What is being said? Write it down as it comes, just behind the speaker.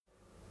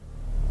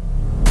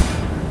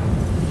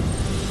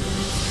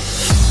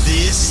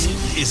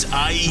is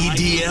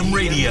iEDM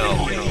Radio.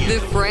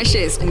 The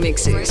freshest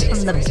mixes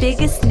from the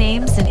biggest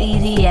names in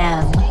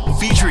EDM.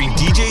 Featuring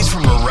DJs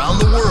from around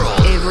the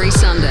world. Every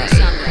Sunday.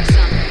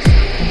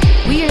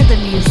 We are the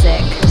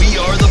music. We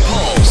are the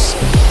pulse.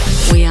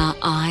 We are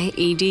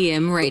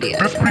iEDM Radio.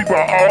 This beat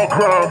by all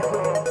crime.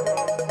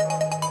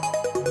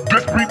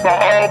 This beat by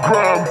all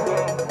crime.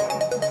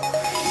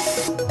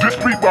 This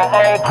beat by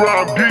all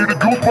crime. Give you the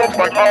goosebumps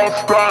like all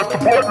stars.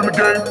 Supporting the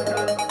game.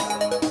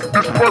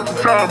 This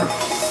perfect timing.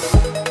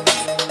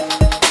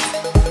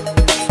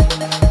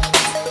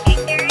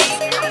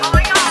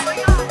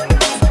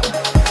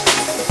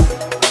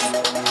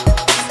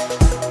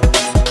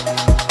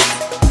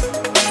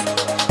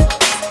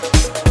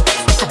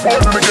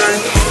 Supporting the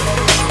game.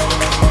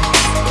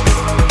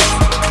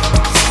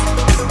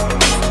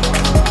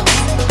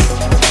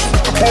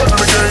 Supporting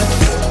the game.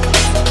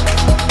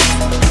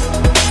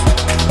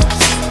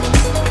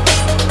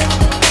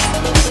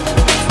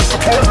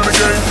 Supporting the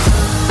game.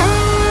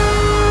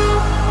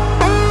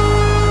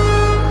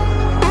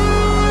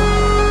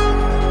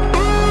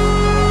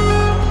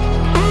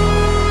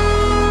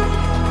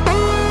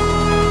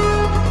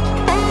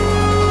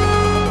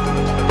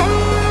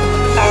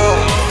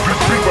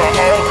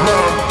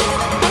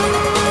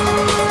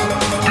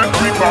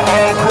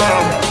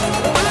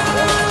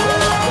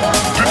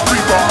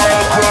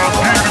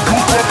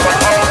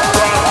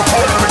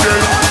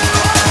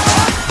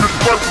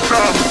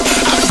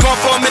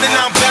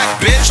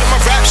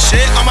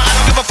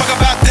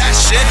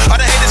 All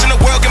the haters in the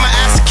world get my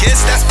ass a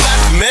kiss, that's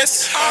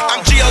blasphemous.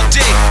 I'm G.O.D.,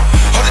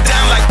 hold it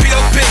down like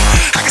P.O.P.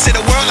 I can say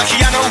the world like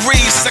Keanu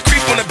Reeves, as I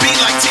creep on the beat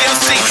like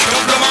TLC.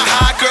 Don't blow my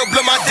high, girl,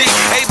 blow my D.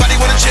 Everybody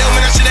wanna chill,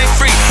 man, that shit ain't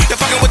free. They're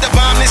fucking with the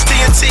bomb, this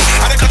TNT.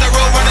 I done cut the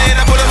road runner and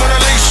I put him on a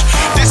leash.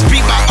 This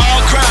beat by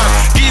all crime,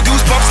 give you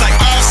goosebumps like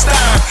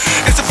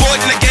All-Stein. It's a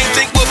void in the game,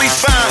 think we'll be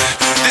fine.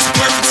 This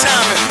perfect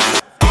timing.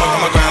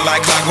 I'm a grind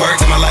like clockwork,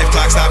 till my life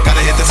clock stop,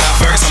 gotta hit the top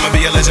first. I'ma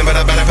be a legend, but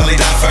I better belly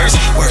die first.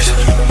 Worse.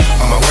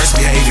 On my worst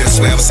behavior,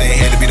 swear I was saying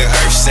here to be the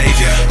earth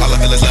savior. All I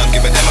feel is love,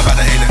 give a damn about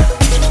the hater.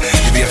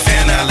 You be a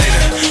fan now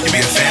later, you be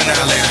a fan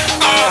now later.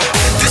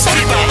 This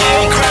beat by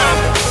all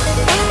crime.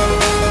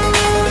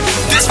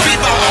 This beat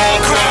by all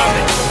crime.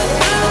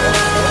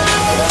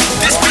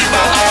 This beat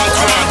by all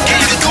crime. Give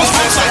you the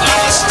goosebumps like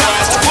all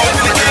stars. The point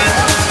in the game.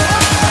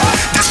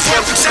 This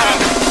perfect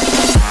time.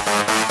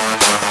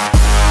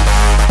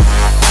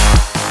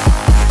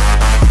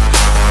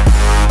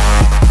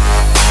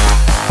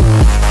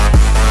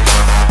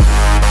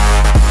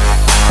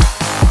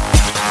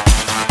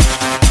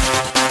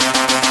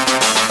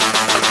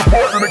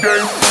 In the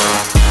game.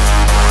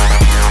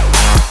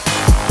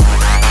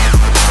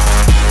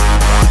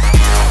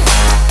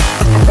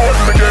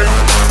 Supporting the game.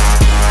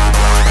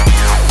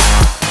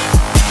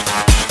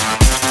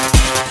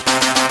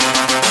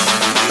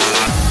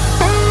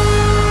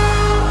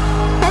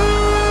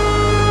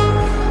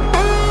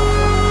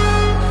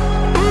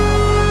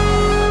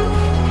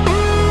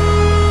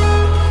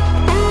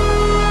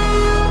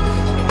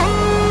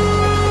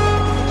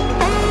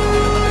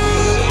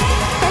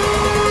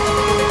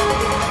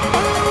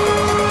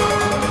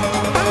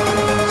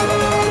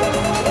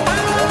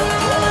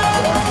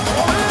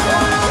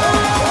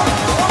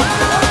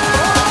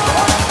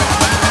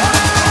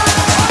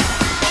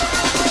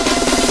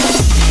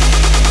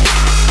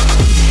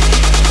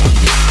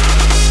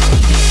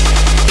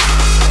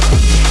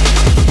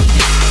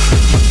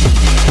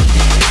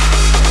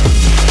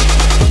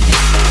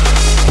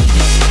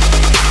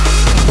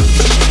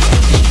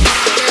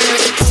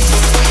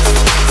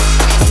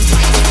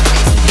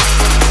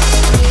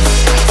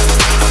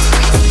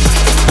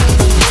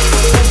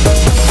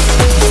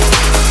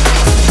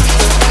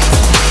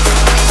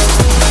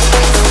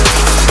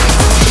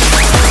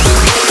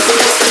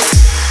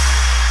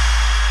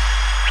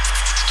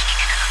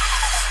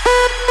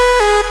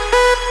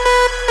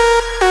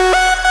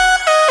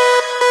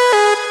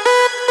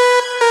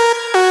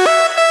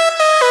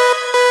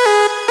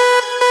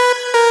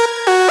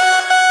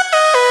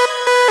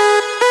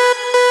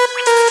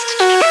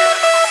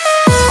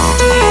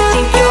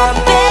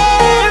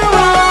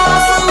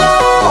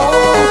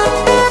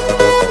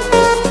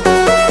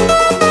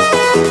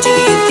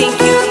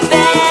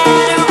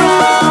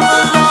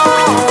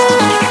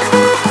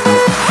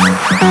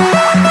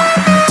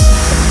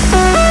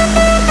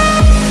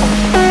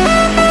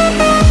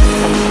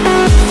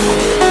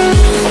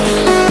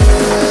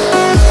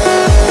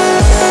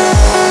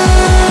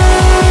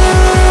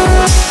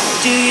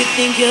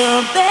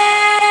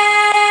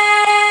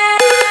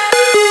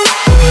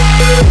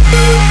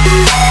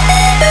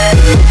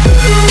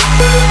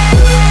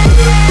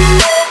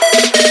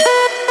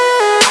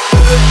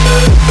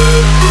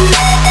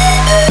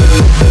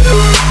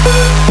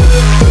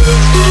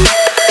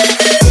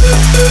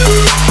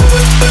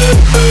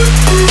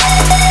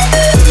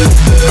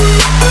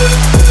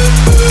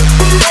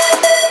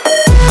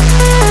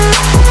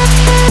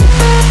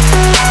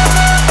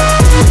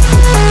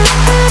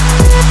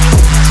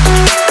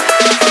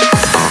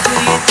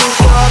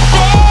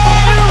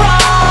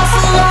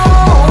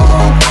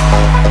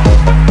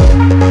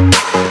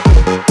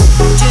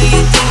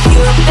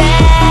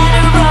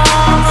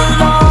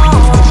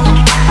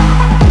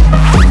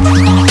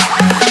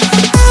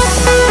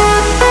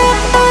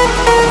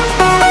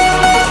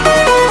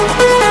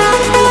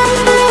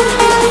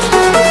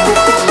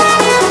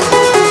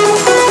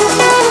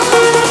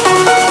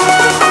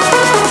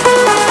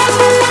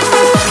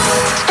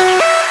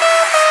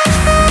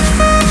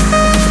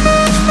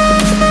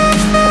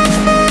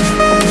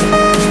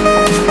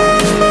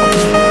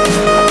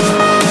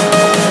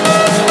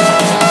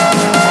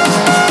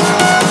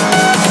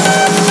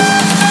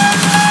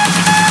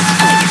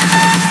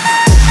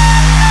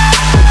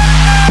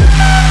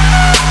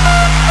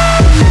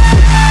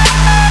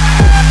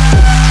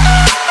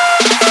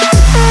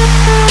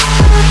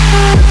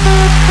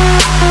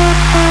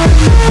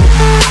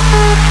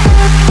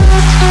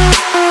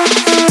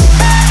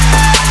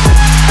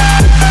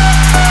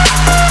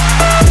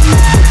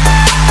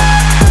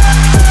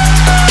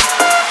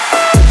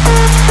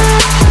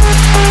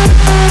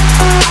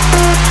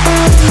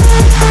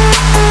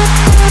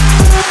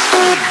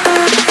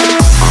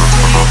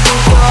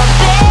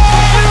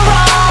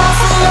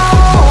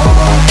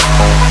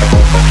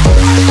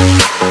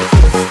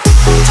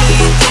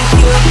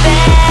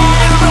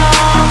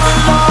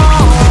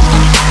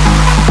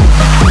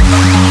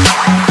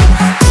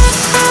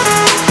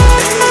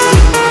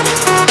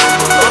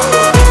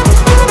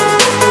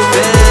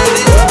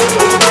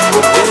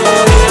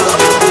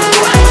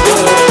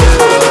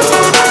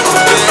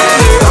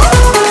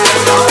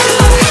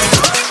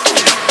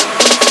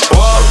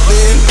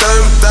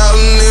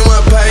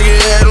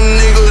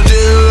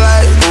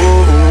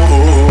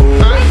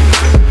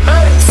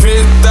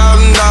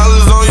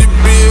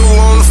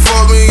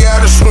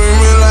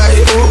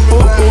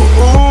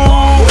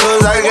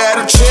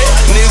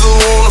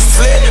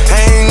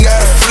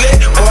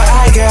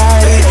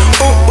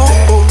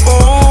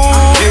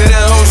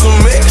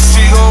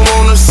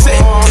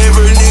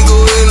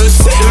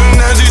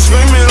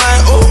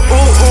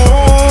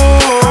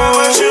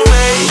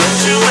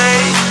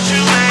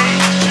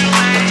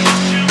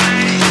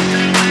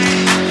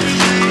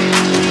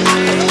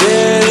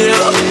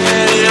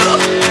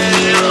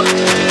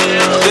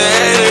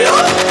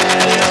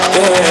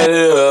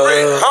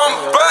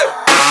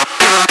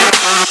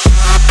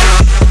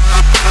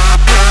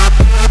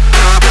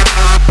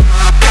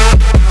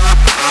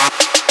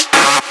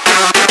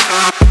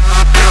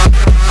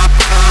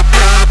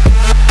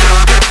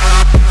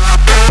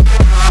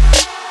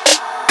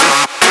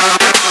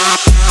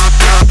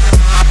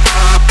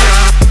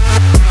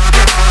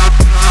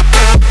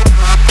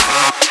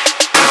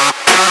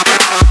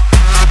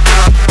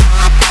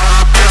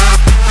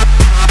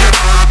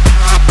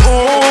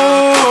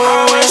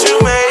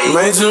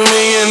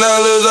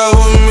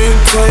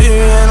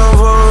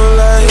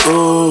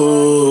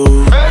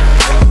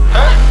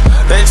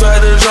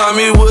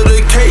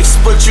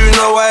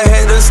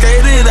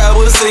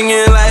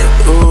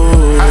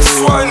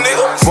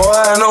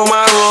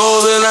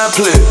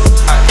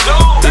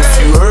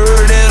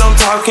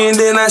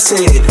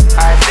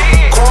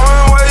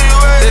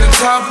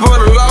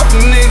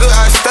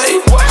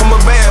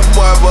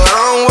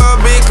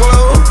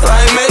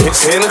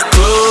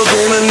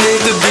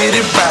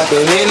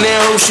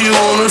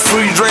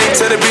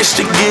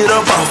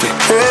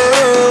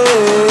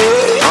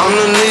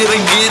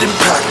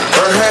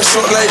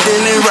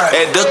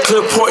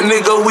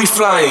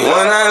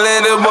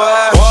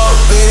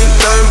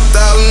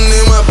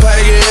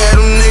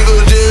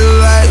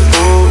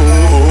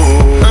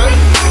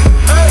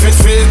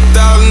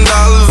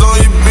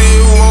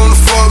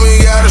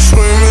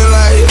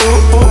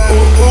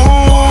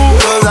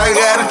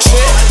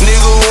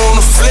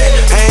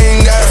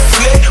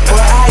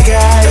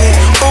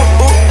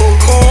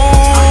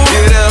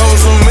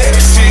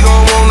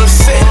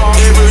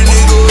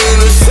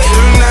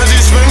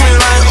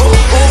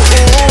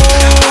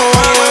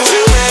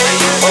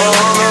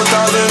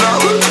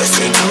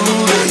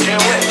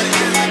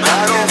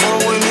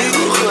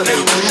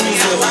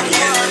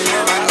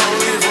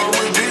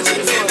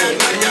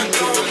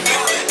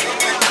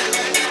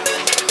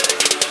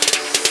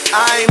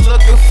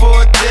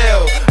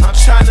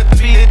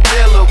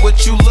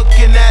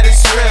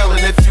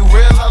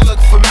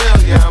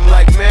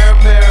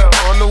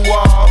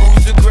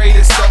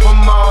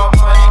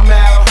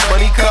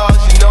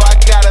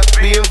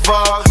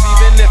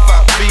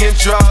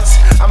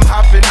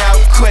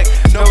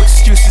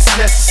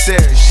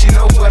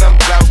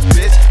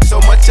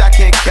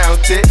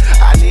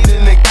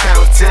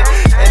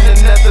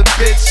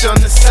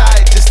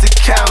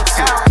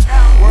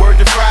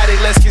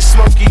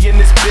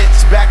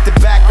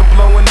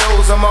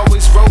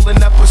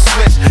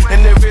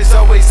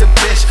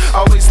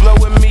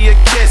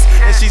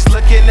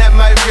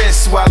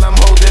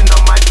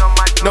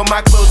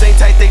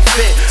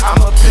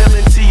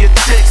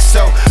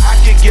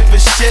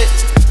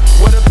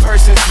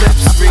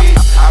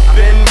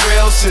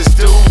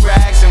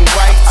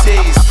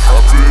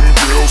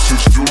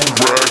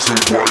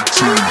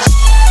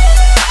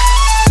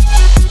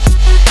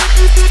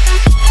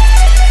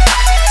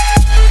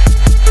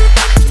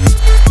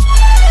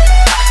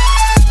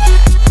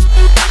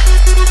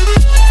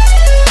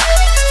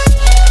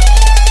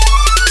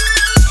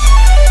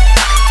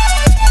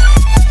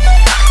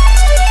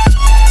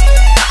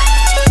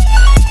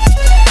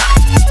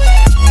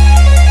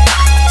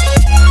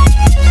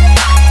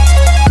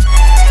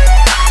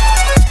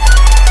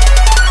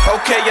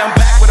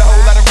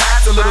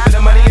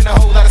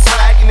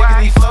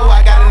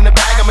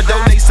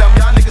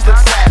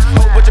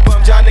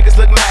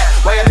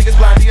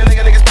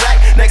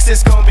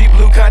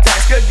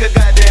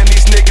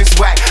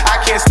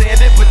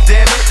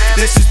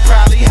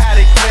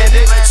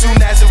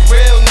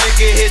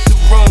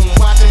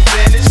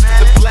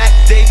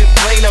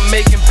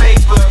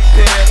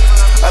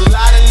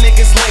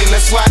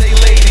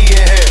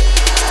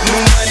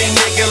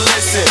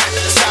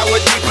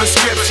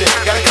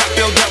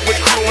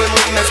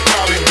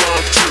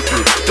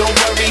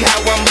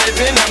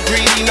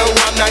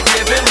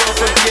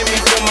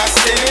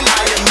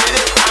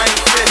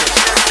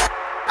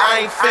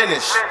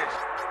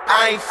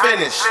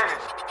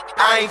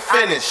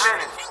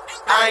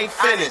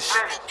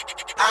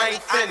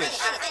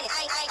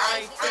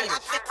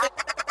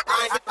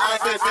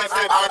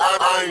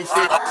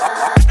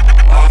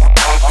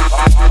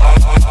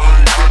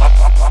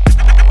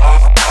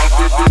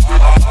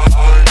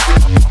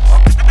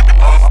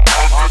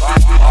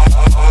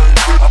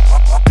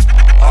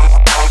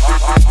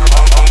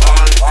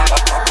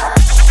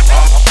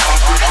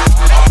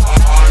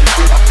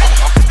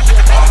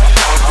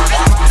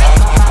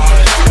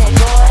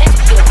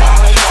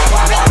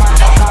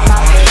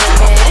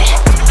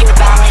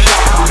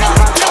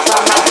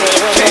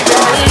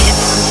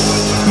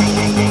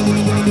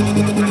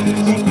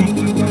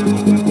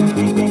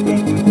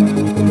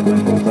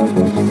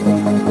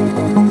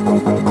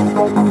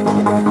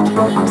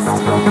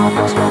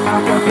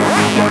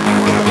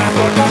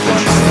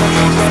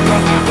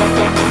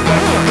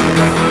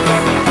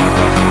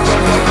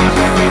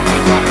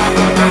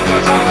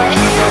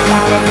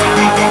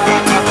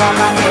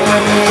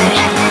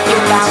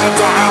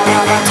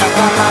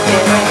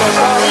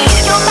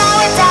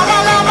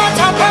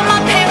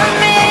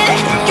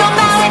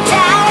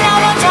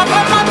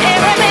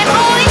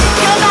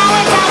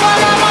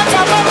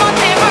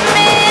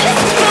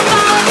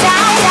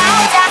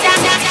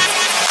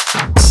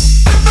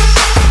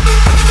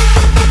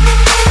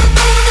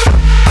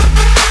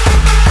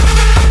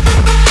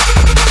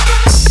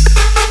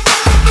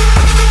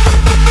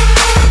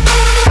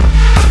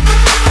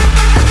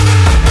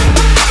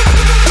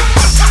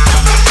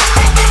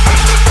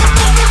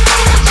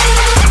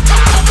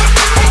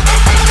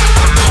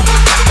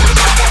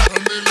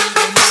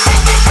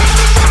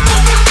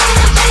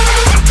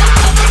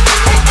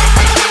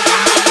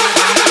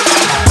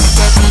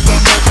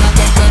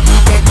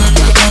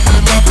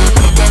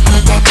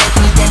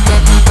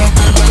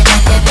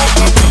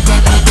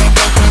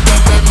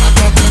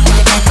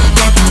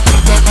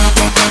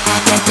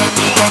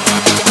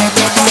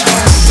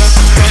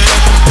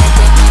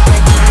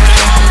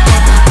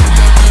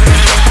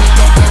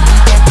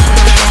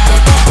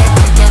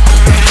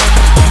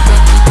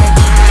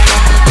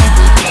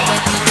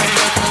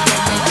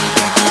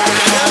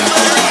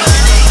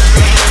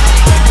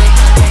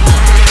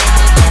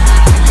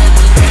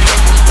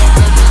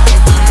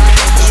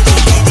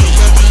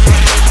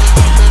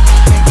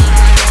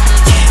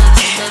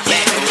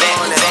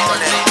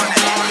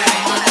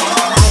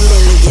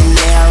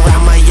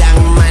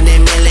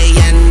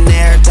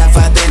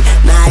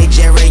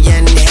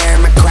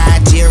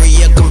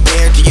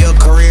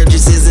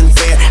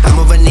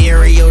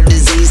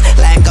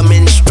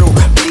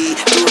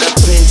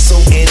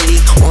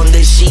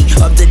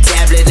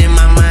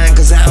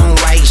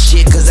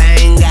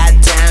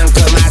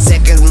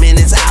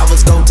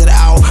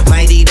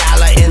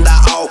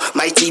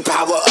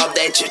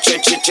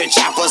 that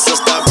chopper,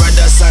 sister,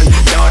 brother, son,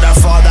 daughter,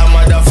 father,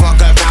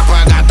 motherfucker, copper.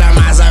 Got the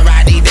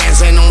Maserati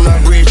dancing on the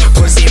bridge,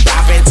 pussy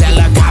poppin', tell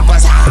the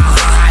coppers, ha ha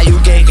ha. You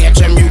can't catch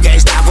them, you can't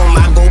stop them.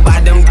 I go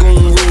by them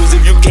goon rules.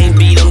 If you can't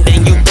beat them,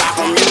 then you pop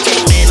them. You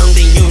can't man them,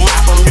 then you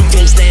mop them. You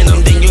can't stand them,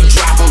 then you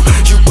drop them.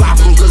 You pop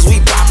them, cause we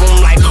pop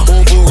them like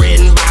over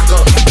red and vodka.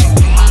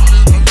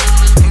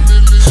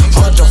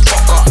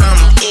 Motherfucker,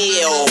 I'm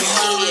ill.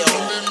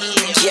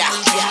 Yeah.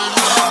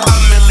 A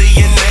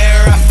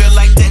millionaire, I feel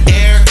like the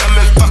air. Come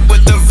and fuck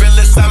with the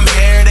realest, I'm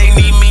here. They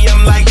need me,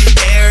 I'm like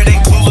air. They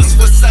clueless,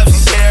 what's up,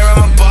 share?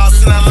 I'm a boss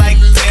and I like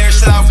fair.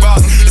 Shout out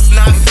Ross, it's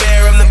not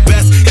fair. I'm the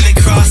best and they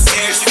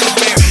crosshairs. You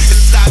compare,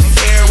 it's not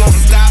fair, won't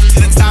stop to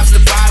the top to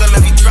the bottom.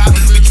 And we drop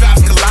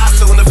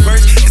colossal in the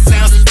verse. It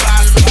sounds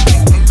impossible.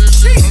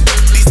 Sheesh,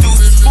 these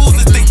dudes is fools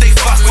that think they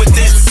fuck with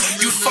this.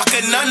 You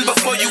fucking none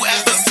before you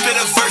ever spit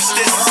a verse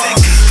this sick.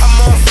 I'm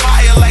on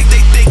fire like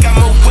they think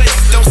I'm a witch.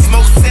 Don't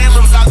smoke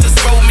Salem's, I'll just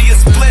roll me a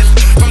spliff.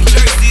 From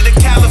Jersey to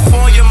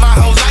California, my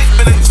whole life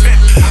been a trip.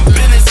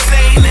 Been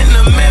insane in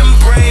the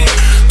membrane,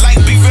 like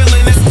be real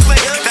in this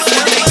place. That's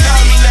what they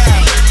call me now,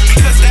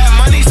 because that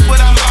money's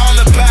what I'm all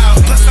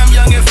about. Plus I'm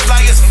young and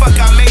fly as fuck,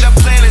 I made a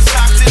plan and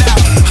chopped it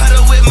out.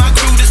 Huddle with my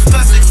crew,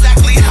 discuss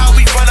exactly how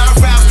we run our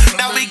route.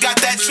 Now we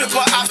got that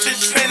triple option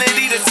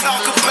trinity to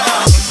talk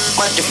about.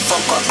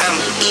 Motherfucker, I'm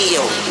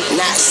ill,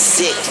 not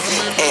sick,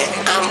 and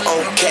I'm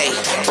okay,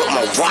 but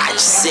my watch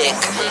sick,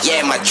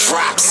 yeah, my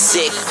drop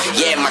sick,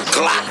 yeah, my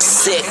Glock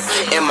sick,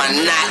 and my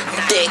knot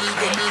thick,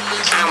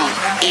 I'm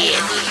it.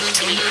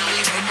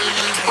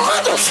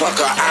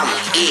 Motherfucker, I'm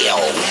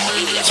ill,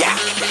 yeah.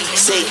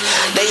 See,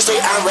 they say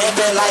I'm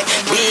rapping like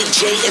Big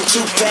J and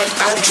Tupac,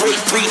 Andre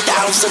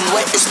 3000,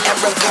 what is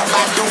Erica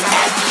Badu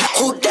at?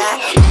 Who that?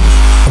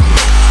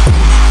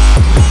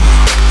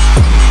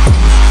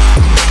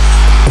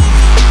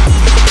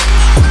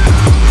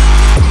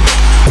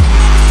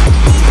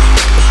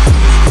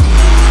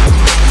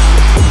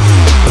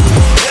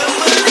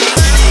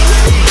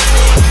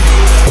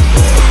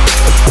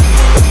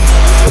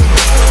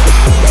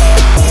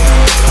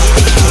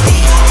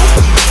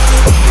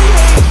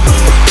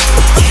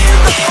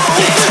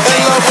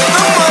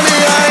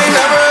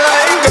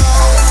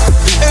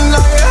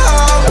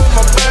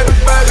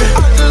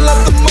 I just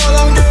left the money.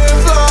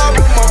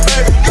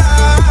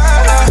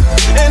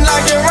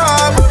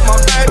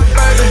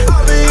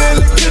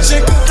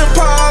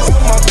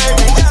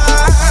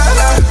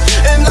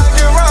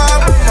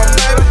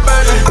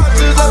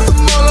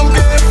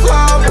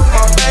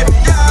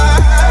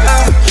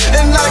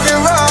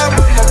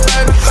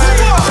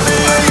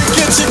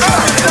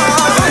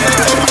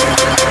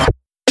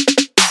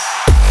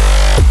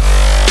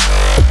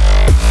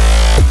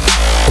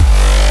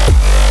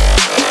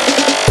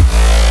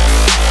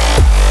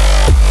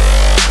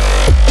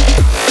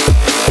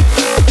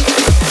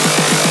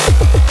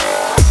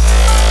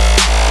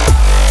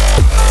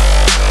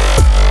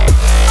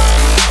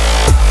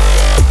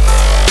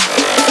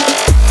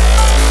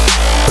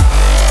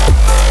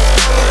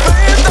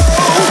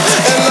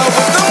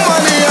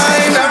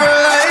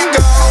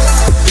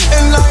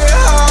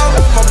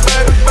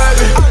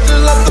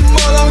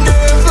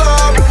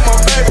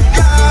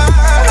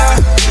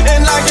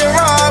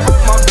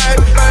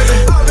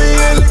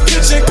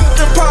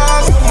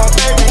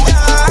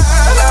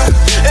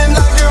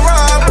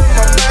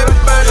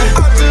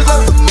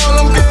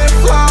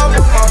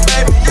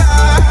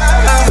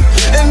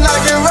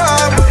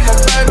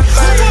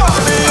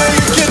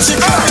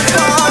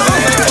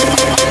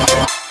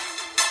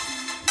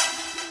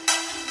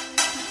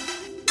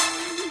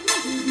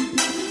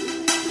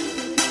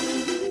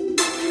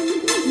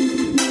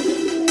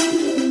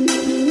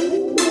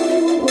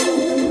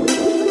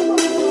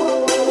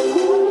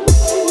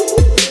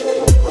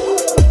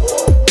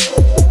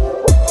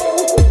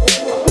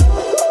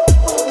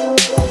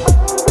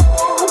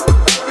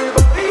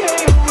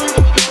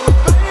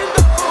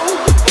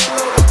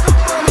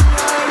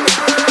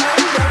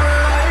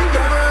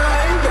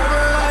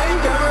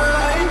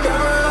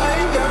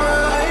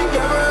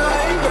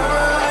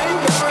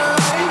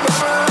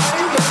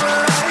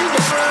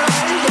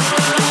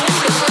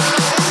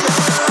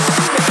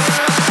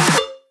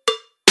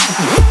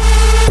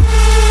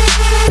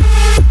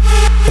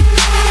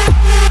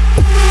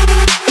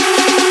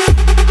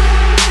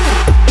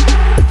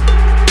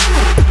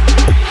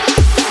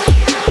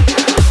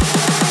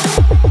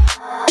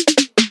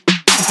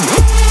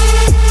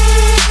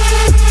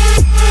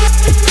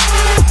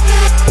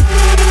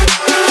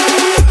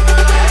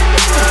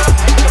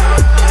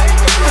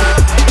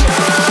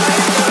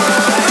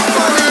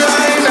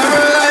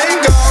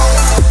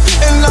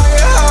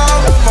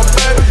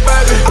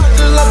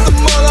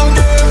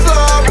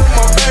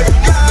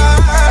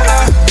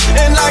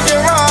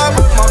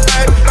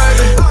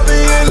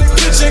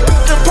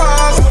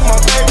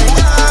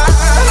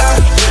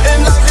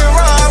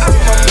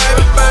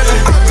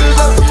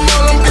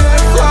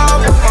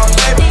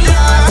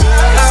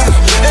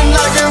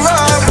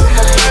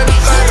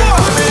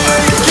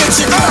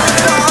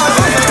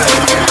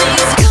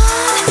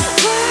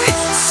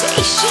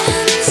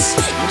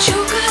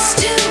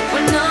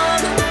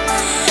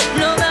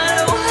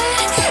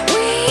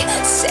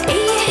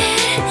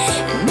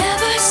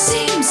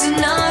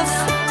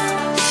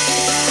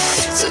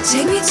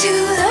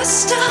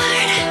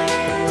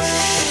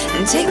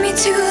 take me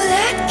to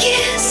that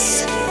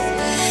kiss.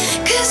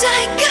 'Cause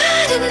I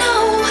gotta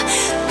know,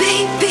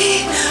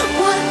 baby,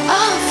 what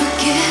I'll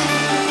forget.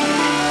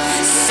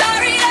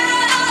 Sorry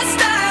that I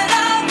start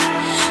up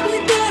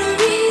without a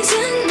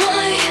reason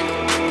why.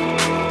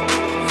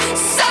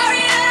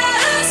 Sorry that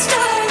I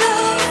start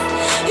up,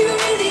 you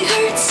really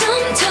hurt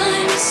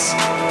sometimes.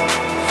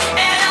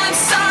 And I'm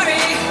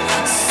sorry,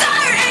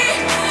 sorry.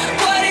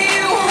 What do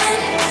you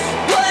want?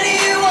 What do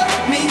you want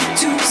me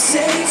to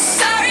say?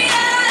 Sorry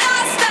that I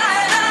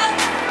start up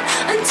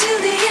until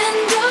the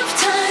end of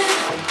time.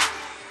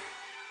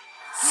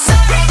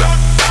 Sorry,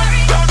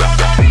 sorry,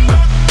 sorry.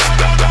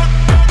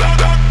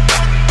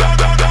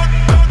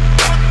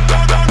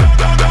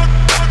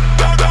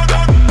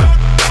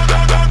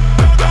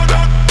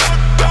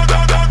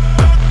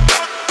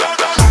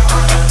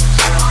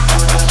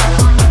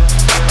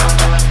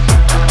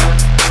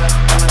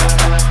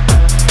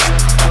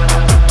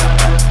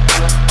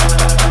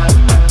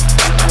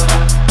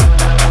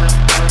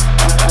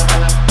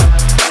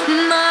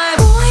 My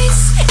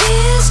voice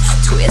is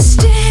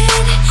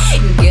twisted,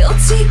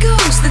 guilty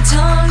goes the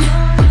tongue.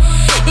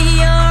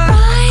 Your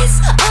eyes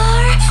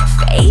are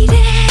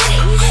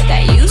faded,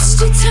 that used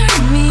to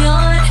turn me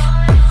on.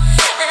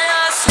 And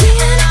our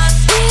skin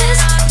is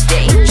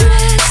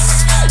dangerous,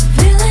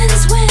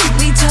 villains when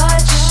we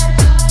touch.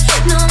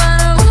 No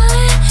matter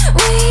what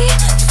we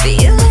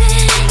feel,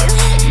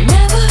 it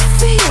never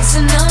feels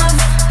enough.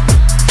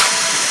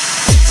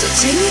 So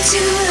take me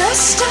to the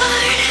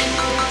start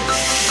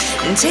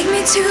and take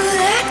me to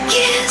that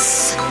kiss.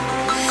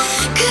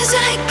 'Cause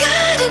I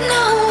gotta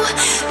know,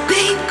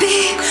 baby,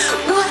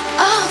 what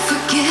I'll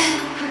forget.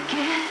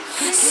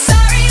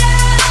 Sorry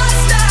that I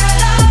start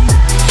up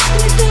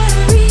without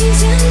a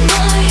reason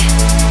why.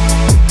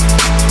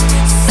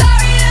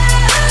 Sorry that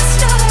I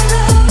start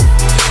up,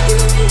 you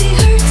really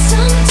hurt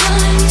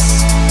sometimes.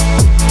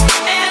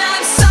 And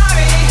I'm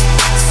sorry,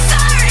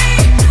 sorry.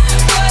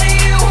 What do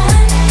you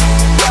want?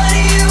 What do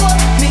you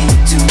want me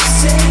to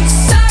say?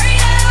 Sorry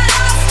that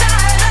I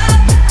start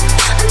up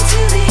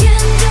until the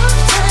end of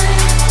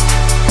time.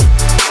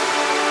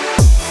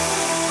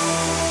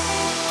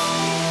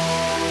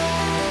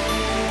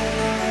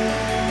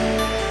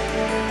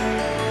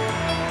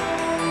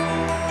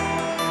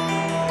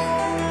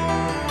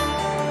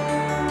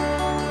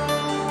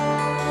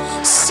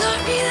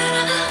 Sorry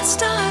that I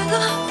start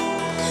up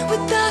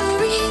without a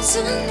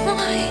reason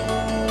why.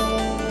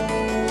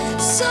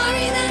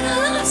 Sorry that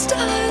I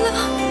start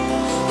up,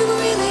 it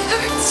really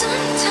hurts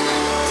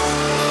sometimes.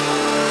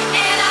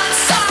 And I'm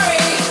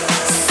sorry,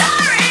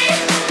 sorry.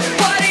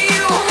 What do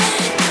you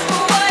want?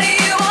 What do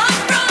you want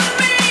from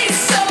me?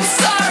 So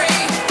sorry,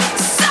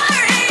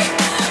 sorry.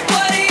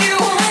 What do you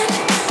want?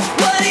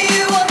 What do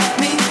you want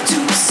me to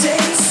say?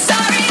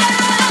 Sorry that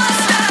I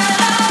start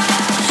up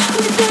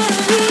without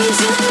a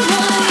reason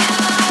why.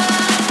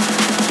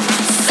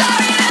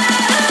 Sorry that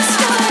I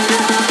start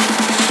up,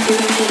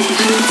 it really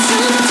hurts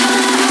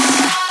sometimes.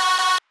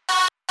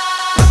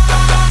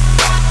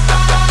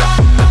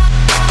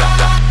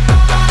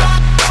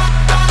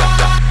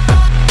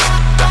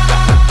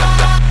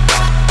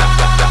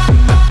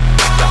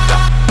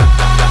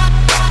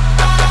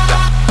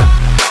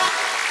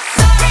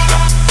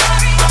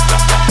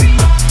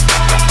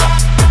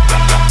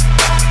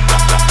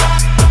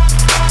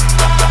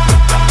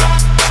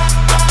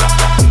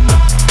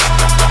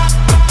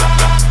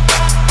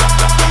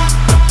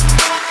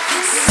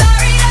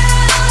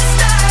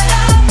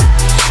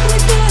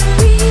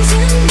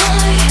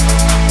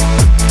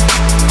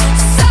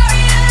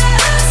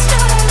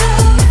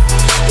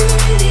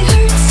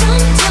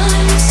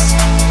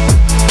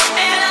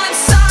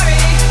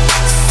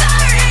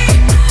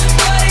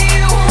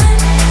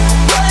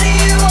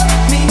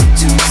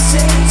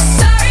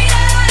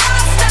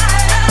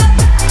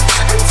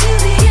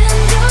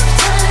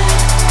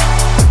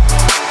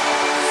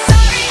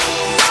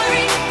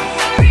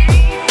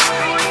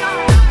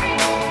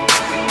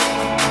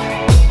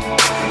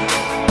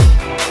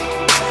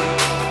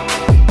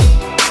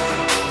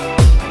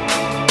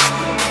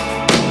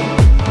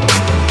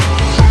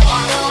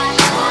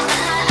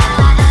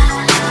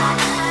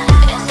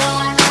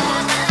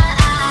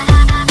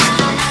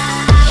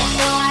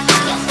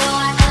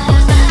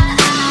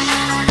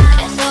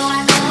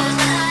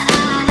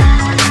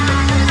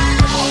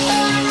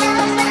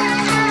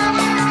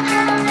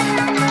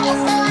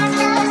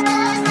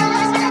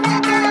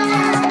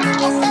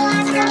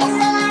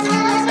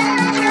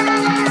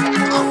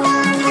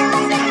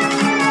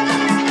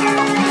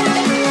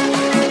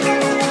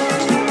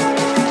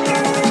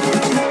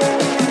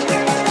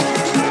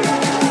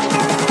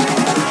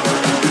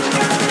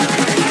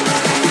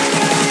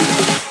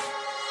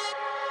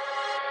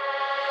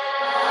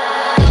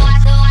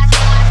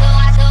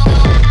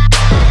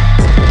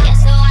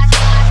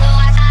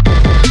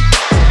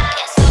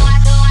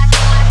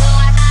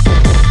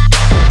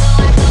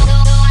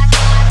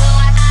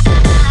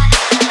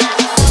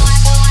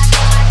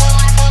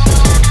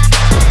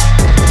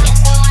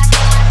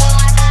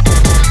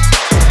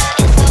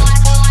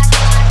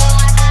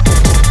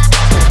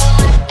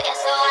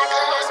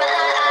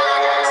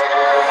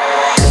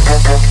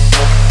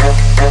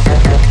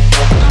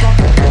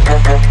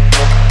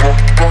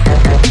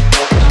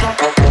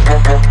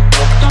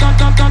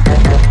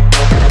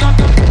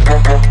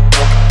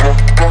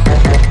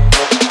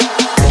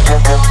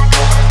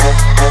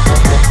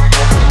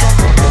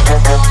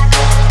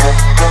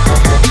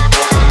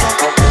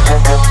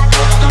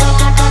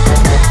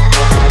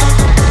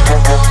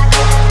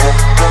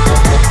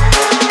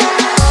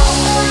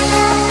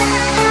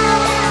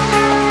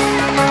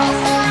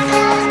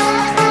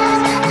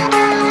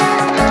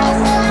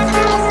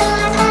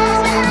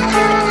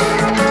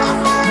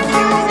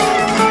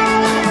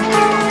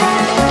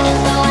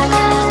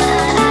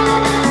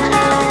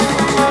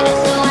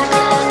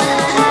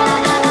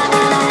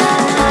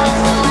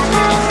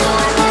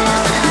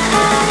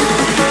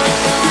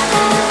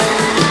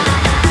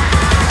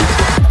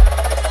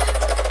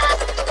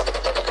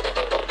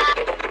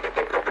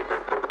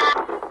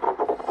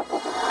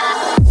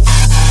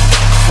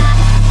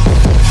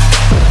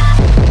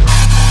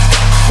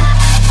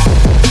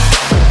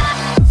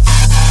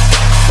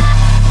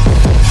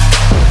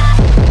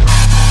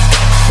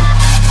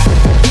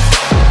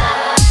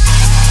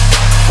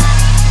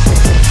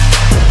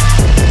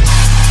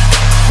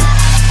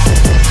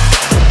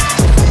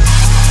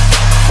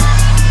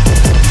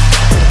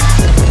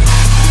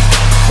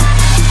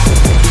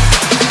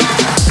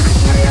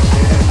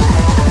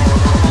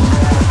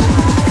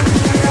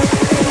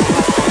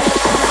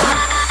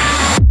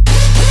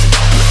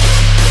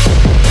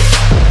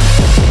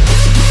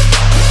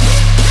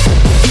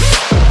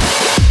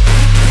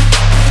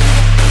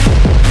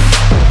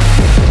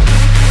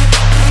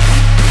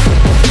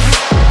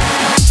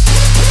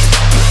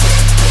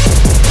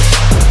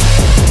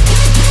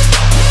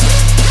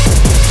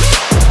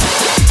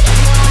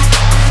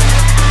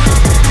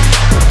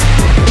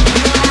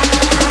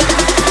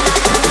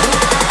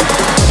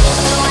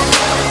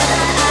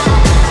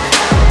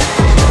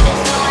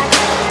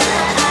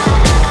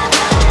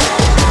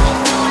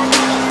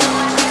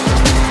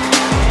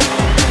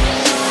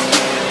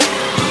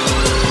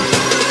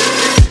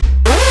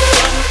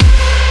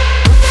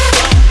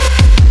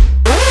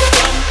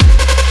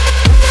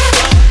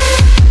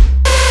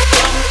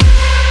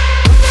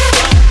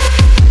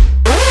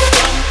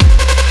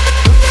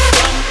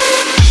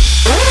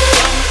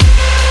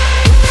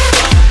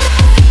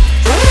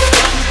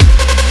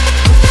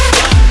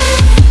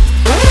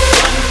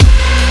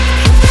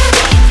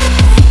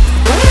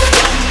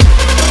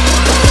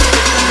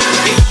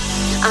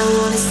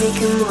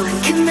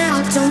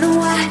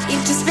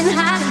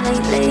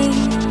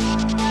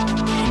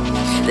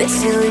 They're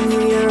telling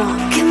you you're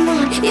wrong. Come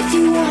on, if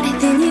you want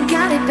it, then you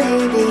got it,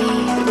 baby.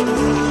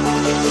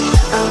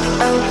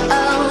 Oh, oh,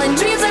 oh, and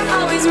dreams are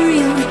always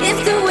real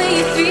if the way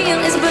you feel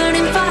is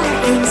burning fire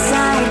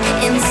inside,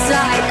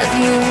 inside of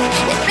you.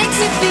 It makes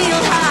you feel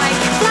high,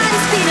 fly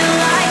the speed of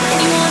light, and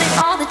you want it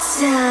all the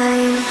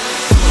time.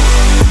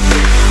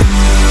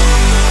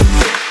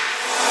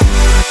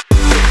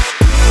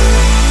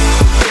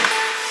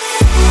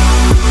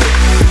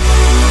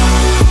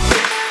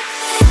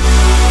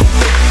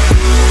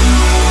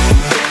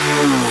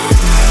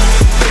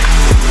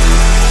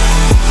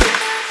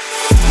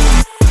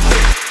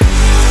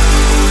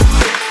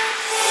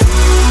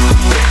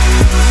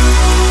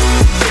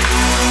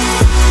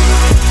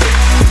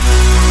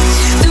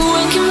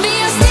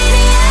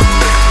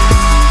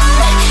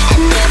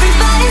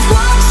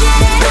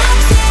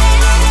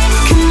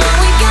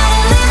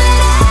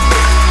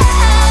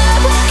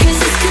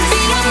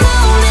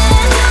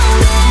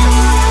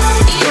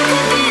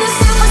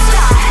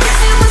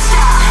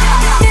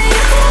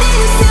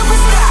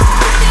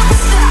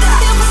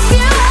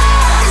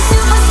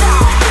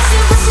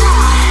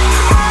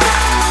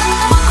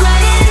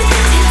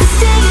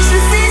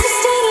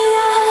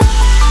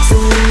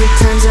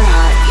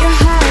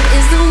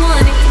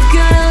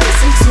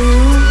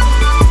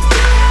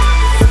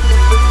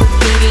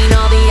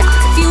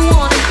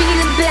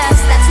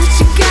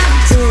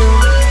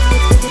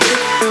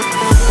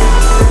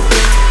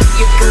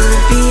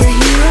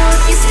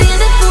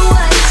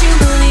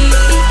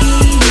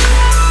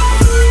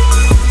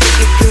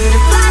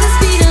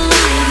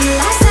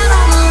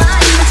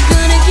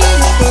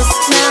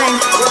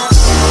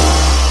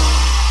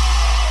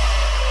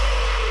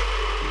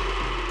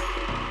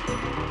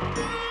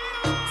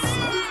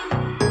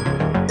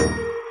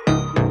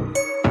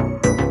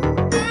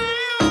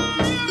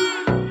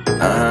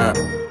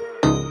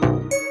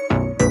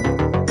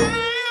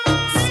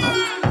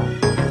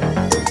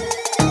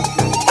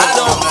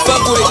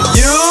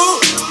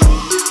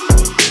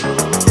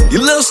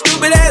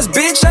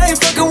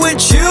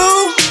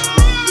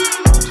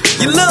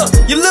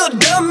 You little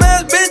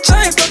dumbass bitch,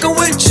 I ain't fucking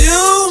with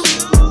you.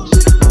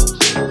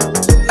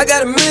 I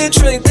got a million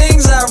trillion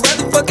things I'd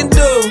rather fucking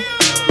do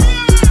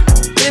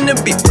than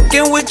to be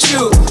fucking with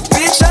you.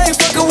 Bitch, I ain't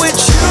fucking with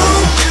you.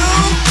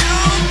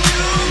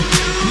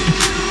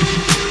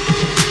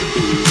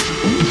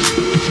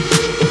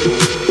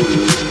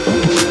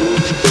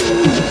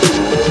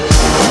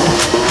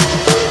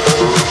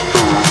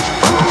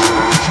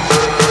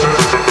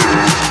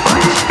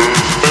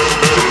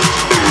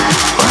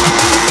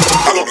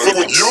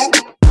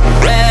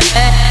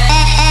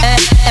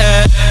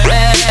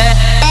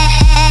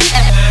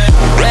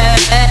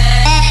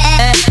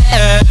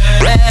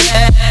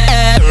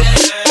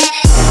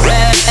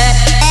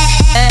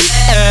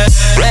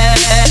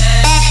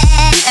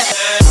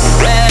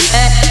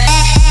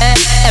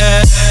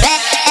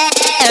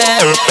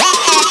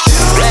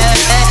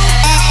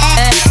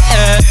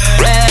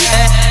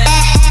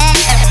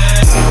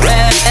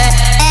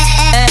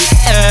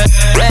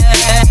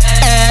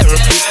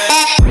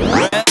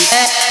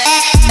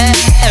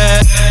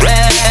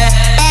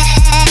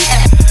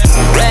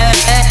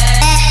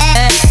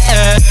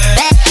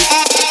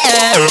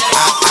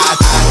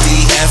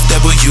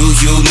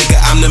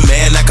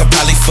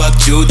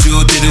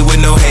 Juju did it with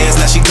no hands,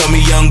 now she call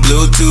me young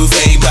Bluetooth.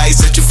 Everybody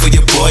searching for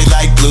your boy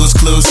like Blue's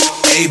Clues.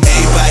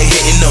 Everybody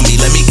hitting on me,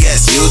 let me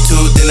guess, you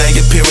too. Then I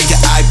appear on your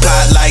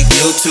iPod like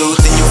YouTube.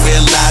 Then you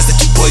realize that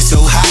your boy's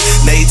so hot.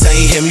 Now you tell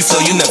you hear me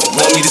flow, you never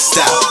want me to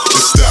stop.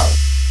 Just stop.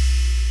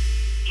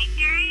 Hey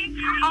Siri,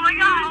 oh my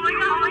god, oh my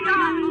god, oh my god,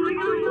 oh my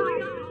god.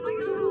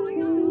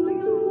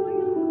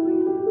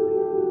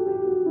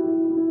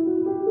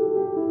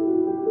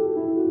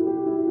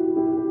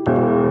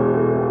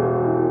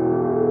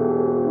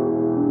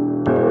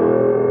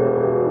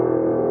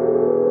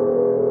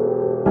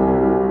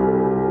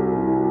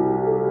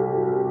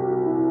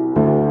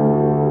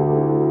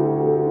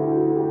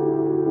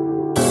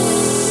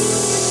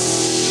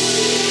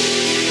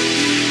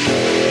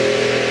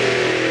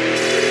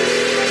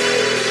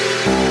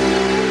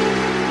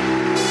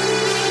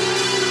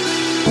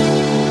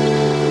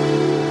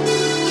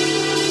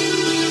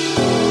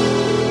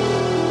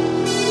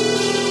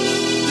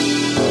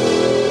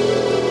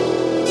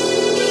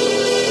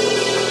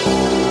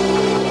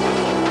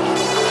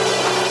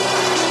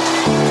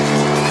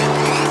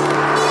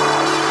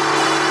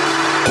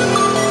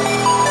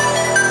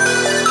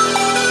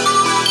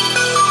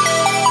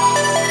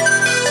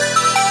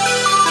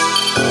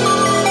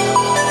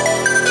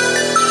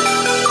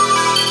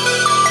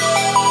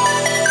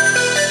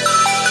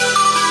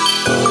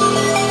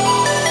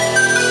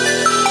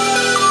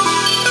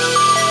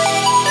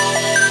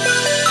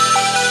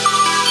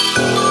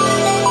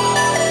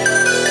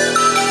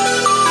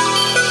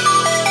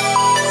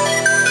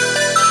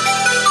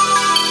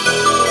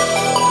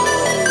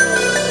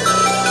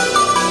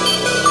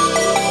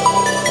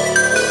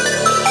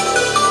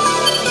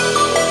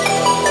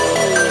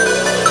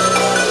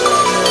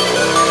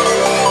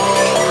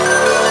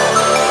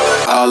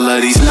 All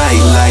of these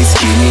night lights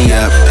keep me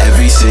up.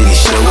 Every city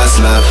show us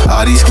love.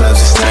 All these clubs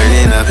is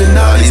turning up and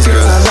all these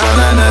girls are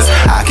on us.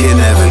 I can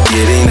never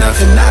get enough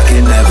and I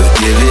can never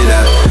give it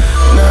up.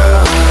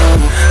 No,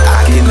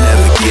 I can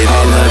never get it.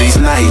 All of these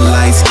night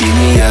lights keep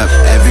me up.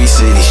 Every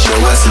city show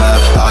us love.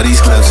 All these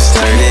clubs is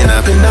turning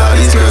up and all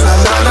these girls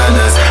are on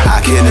us.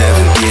 I can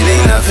never get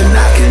enough and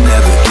I can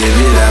never give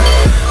it up.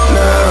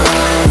 No,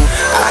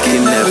 I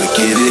can never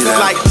get it up.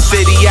 It's like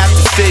city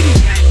after city,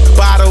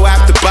 bottle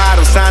after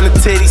bottle, sign a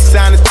titty,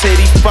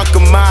 fuck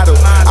a model.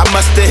 I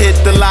musta hit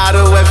the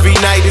lotto every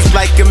night, it's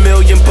like $1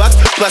 million bucks.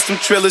 Plus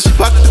some trillers,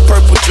 fuck the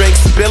purple drink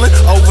spilling,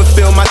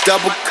 overfill my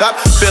double cup.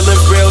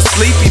 Feeling real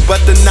sleepy, but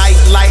the night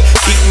light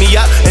keep me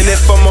up. And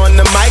if I'm on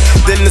the mic,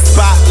 then the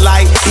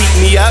spotlight heat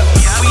me up.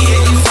 We hear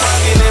you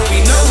talking and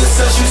we know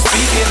it's us you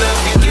speaking of.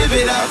 We give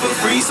it out for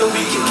free so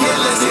we can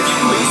kill us if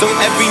you leave. So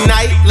every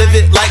night, live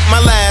it like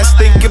my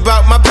last. Think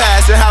about my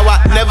past and how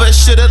I never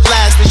should've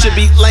lasted. Should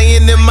be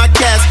laying in my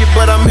casket,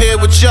 but I'm here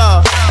with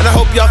y'all, and I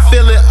hope y'all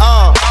feel it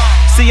all.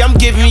 See, I'm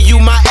giving you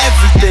my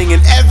everything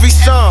in every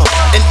song,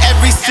 in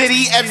every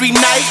city, every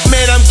night.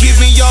 Man, I'm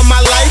giving y'all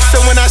my life,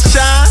 so when I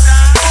shine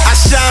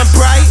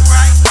bright.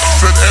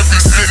 Said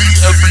every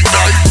city, every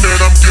night, man,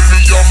 I'm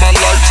giving y'all my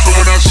life. So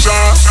when I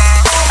shine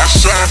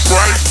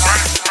bright.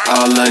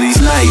 All of these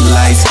night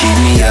lights keep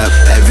me up.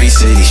 Every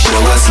city show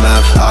us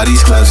love. All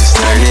these clubs is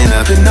turning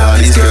up and all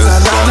these girls are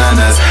on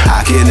us.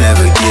 I can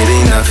never get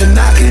enough and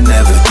I can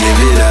never give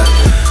it up.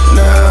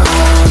 No,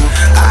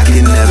 I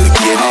can never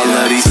give it up. All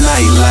of these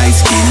night lights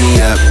keep me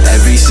up.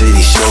 Every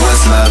city show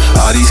us love.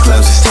 All these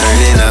clubs is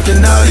turning up and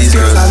all these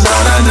girls are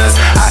on us.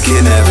 I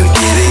can never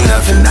get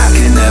enough and I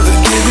can never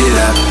give it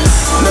up.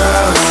 No,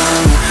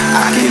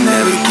 I can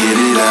never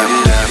give it up.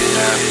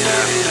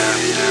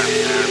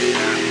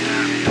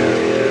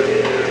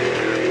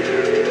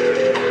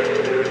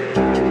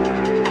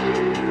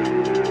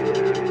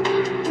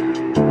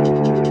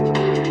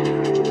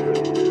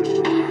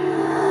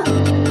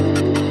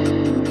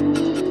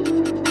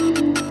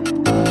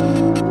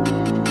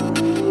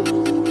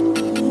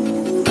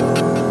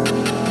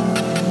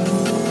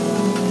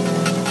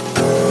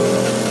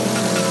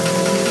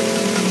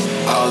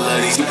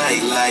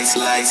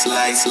 Lights,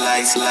 every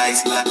night,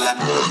 lights,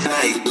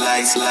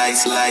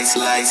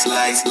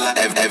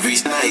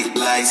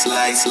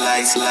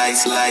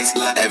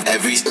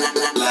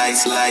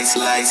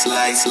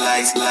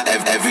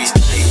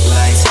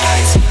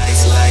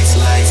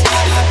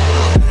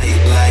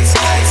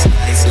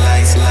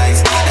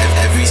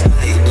 every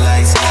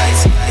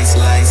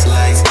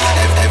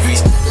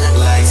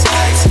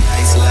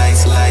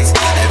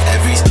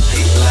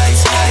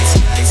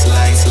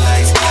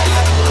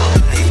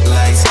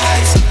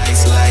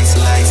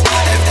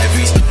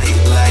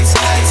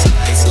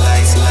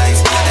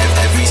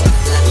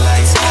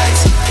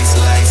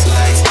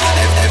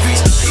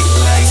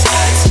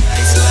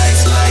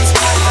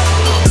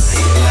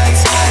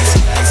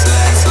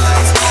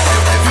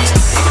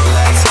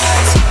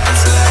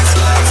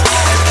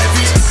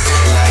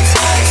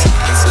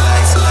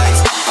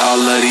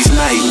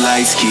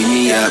keep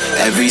me up.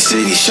 Every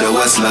city show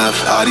us love.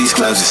 All these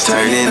clubs is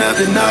turning up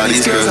and all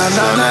these girls are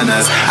on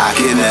us. I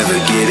can never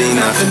get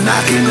enough and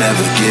I can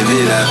never give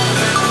it up.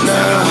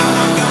 No,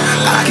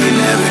 I can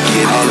never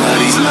give it up. All of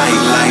these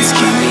night lights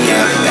keep me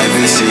up.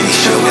 Every city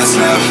show us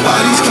love.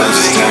 All these clubs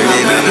is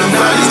turning up and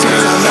all these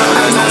girls are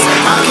on us.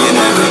 I can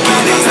never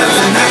get enough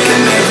and I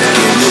can never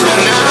give it up.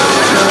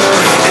 No,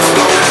 it's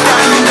going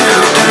down,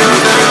 down, down,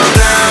 down,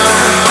 down.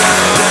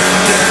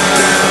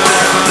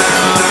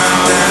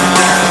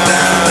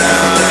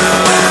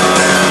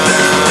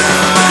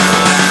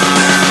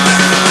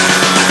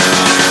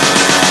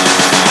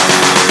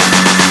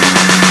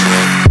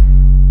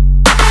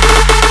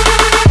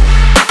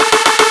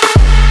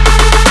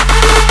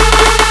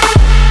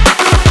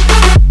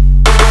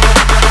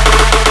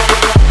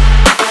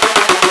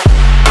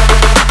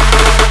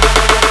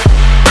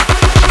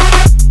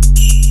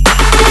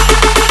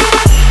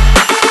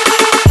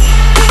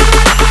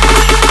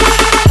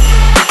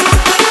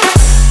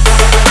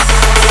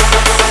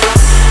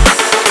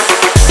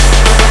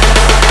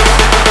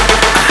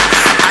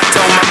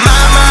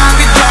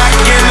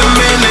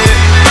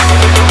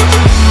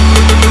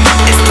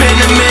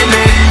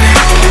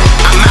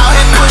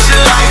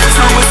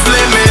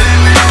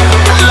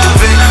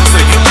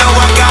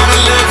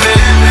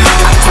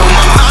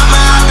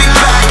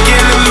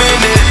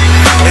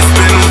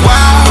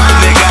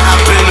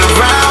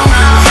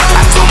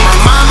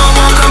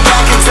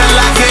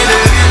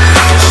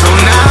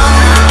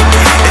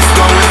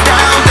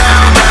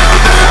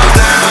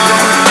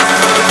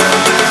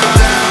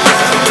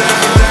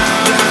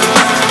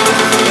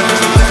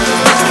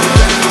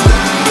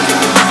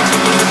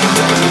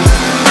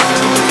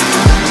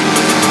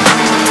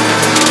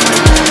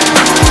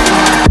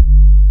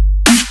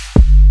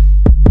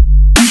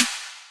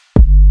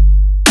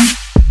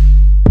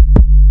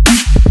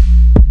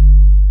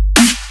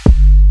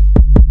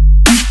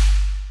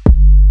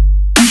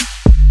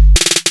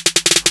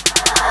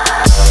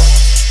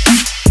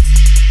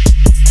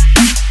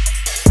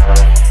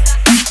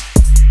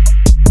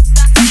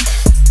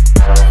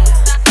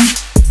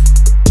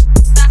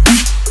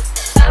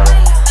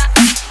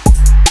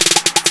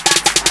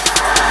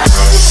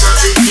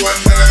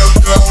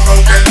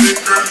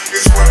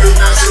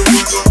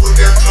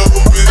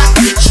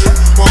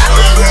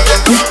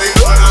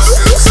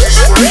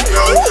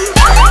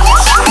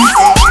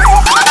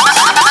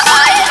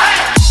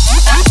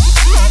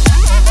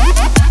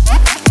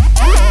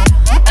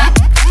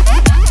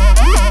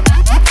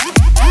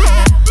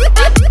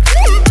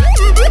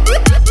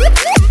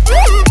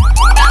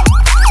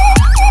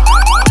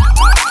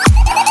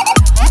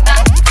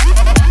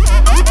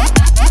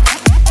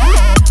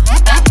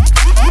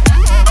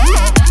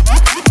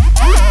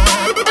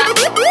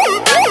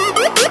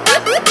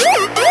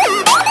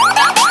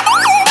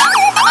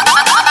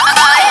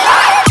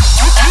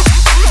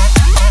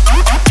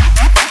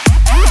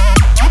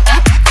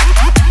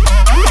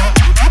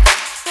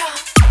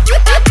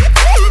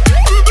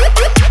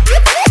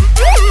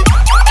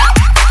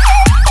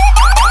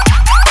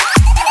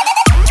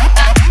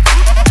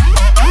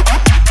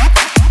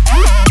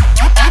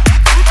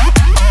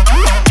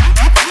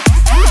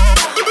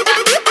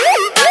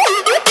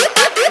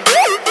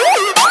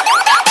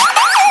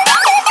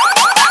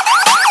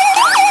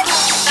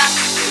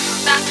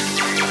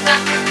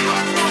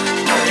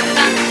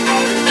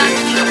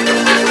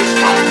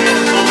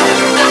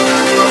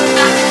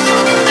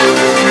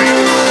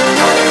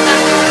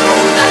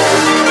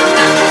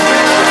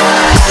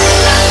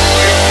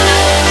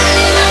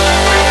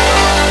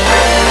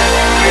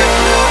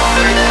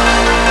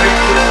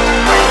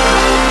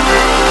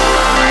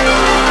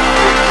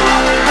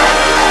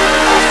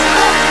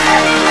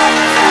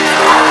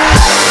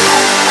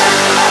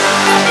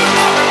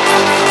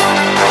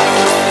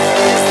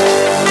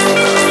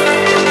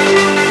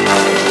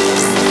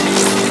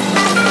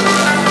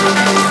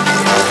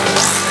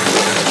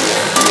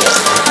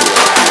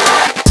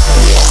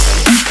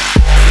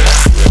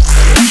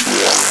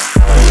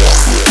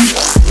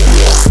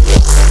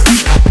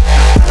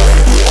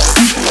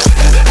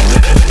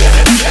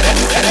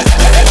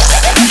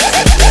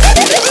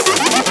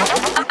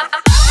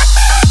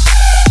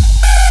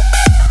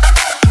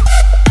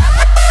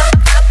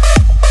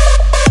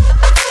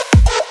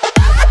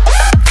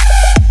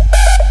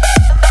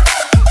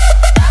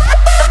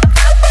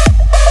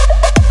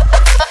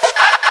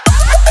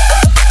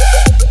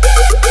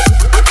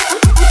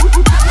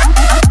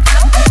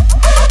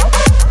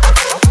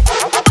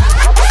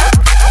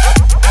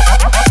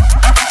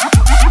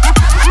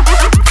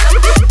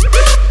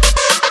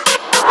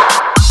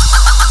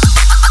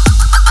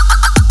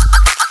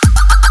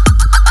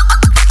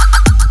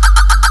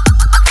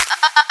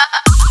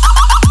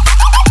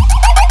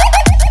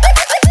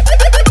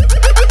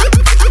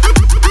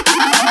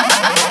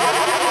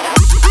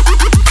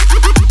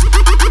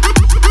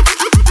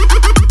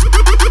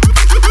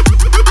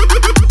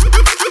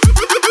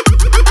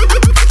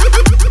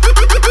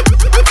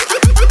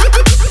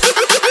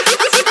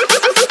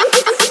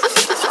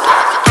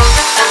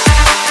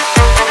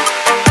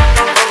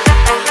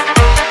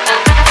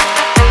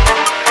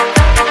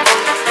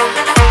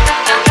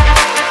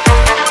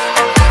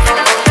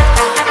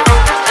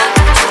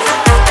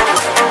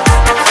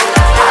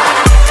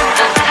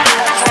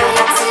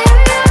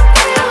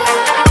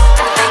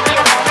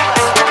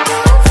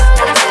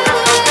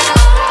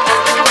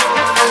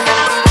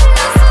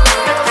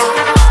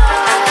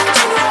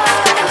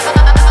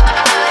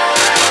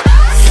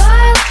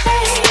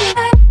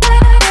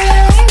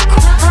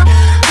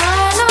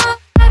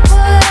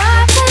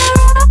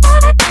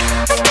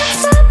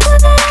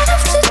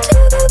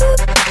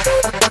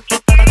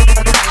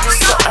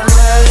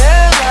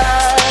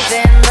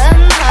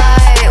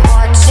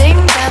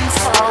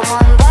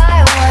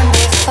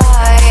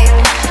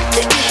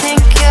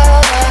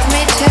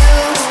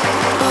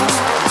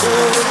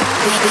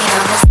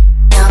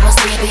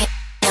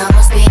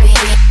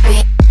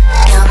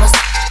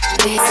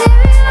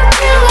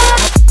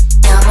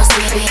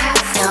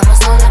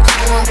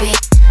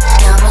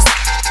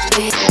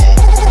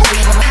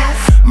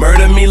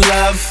 Murder me,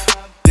 love.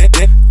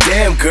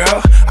 Damn,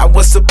 girl, I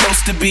was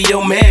supposed to be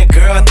your man,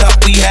 girl. I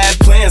thought we had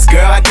plans,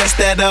 girl. I guess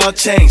that all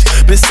changed.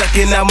 Been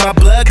sucking out my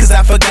blood, cause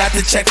I forgot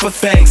to check for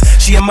fangs.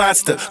 She a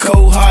monster,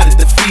 cold hearted,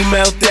 the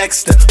female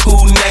Dexter. Who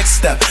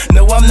next up?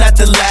 No, I'm not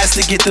the last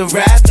to get the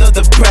wrath or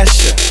the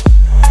pressure.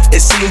 It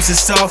seems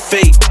it's all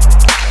fate,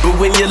 but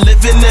when you're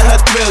living in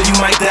her thrill, you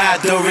might die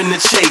during the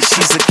chase.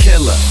 She's a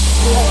killer.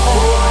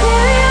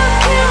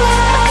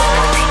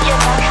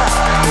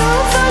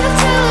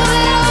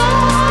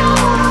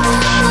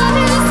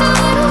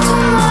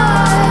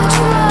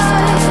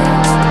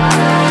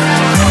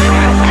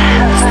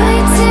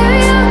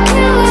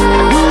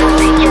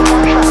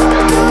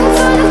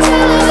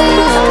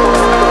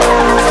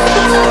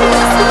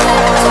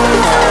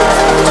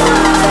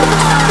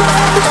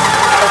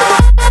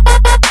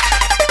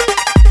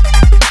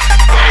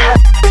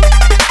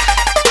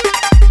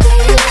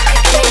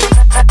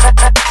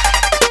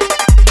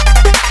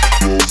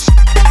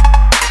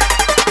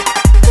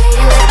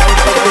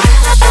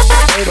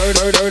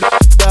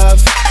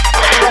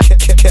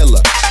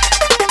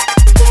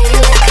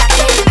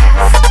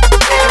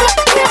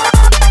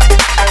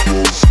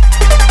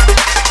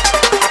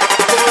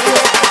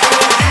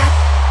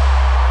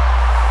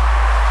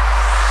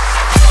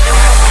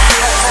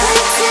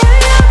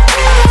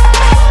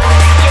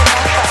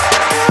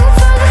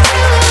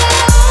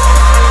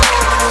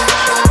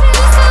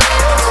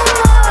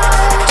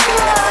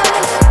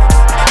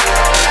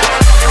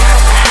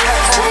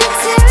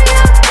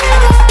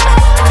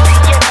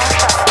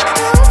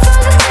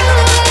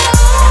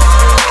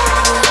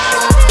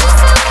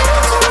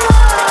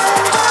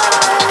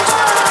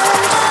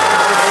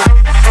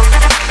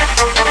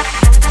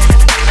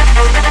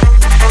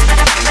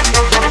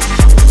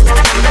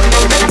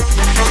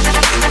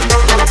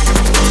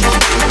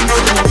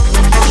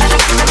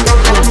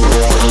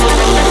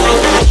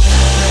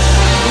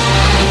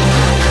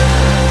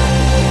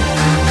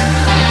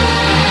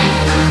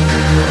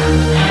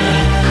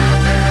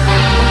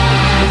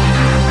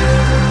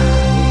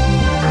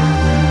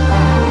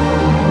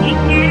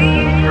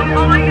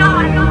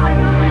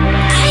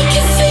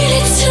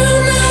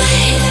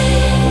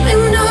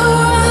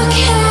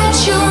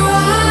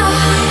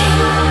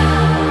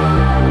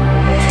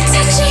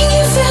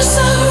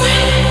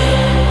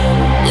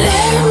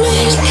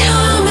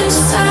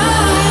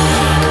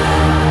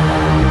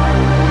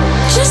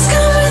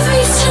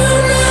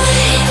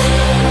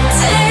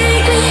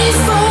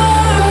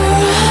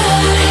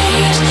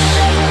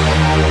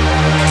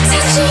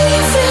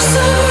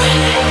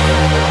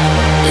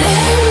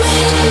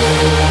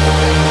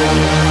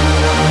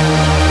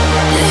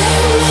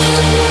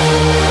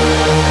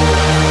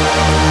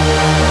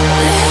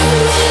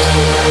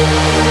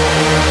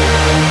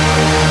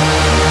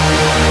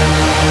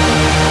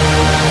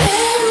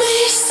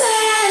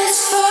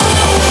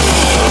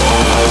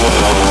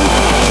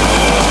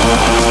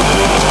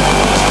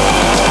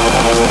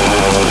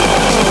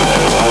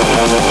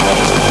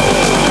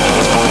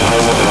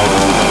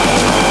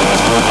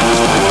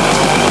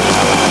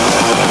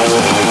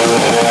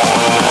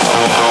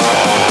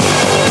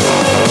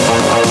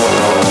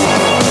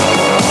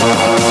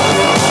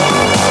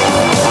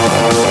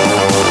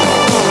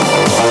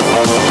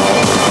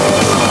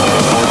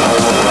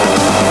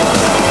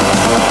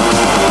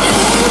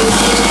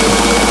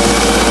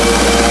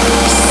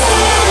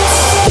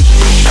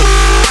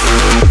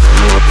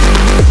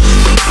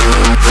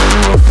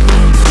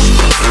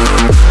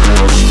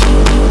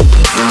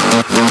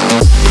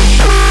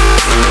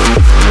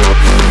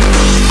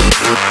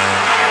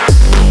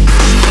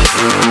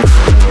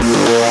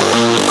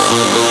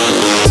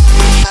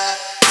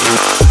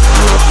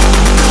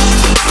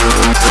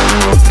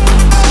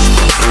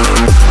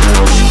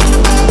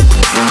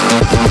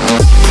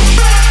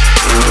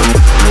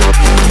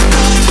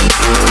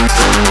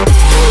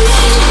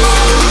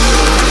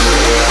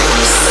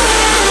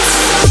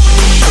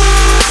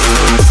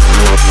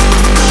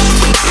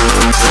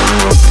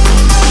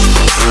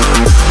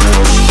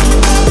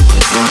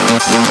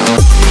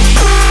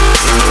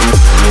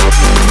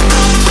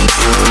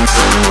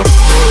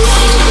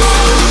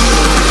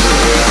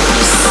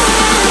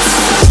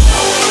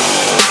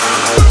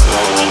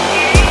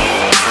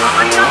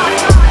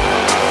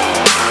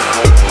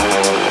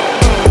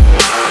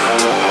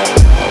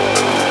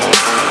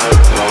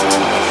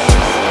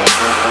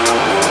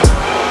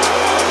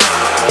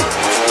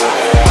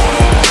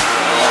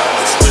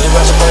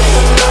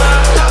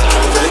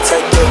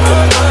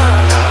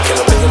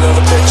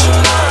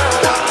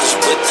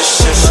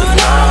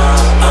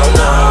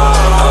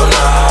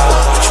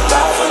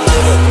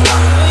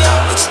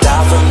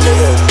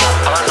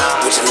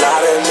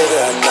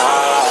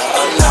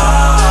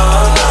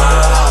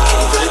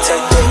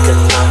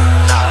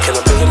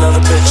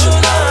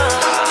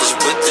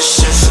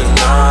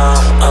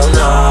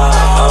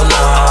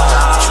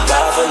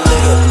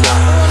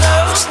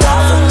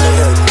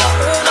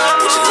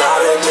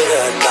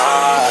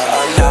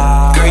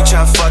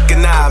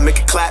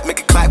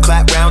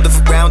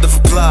 of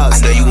applause.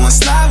 I know you wanna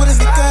slide with a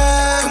nigga.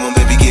 Come on,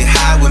 baby, get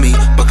high with me.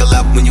 Buckle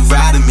up when you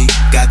riding me.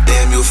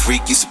 Goddamn, you a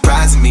freak, you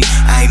surprising me.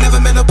 I ain't never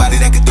met nobody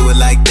that could do it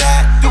like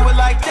that. Do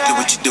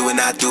what you do and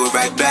I do it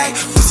right back.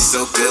 Pussy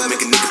so good,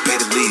 make a nigga pay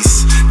the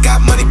lease.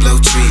 Got money, blow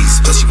trees.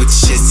 Plus she with the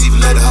shits, even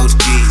let her hold the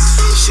keys.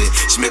 Shit,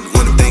 she make me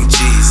wanna thank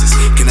Jesus.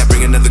 Can I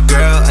bring another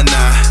girl or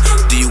not?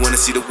 Do you wanna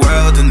see the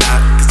world or not?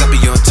 Cause I be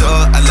on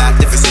tour a lot,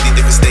 different city,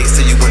 different states.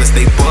 So you wanna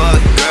stay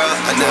bored, girl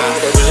or not?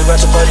 They really about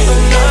your body, you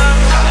know.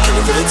 Can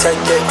you really take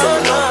that, girl?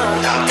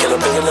 Can I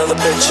bring another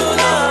picture, you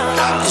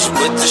know? Is you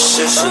with the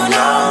shit, you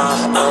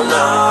know? Oh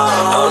no,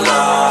 oh no.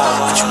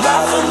 Would you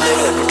lie for a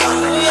nigga, no?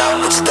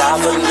 Would you die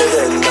for a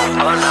nigga, no?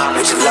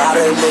 Would you lie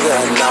to a nigga,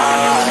 no?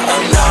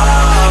 Oh no,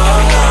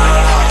 oh no.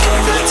 Can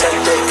you really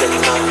take that,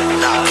 girl?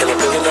 Can I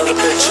bring another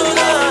picture, you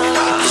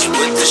know? Is you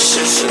with the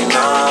shit, you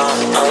know?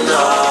 Oh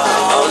no,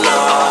 oh no.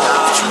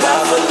 Would you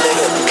lie for a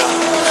nigga, no?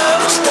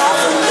 Would you die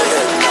for a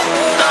nigga,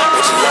 no?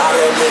 Would you lie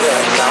to a nigga,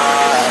 no?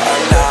 Oh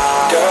no.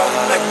 Girl,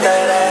 make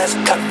that ass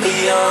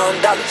copy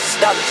on dollars,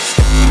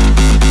 dollars.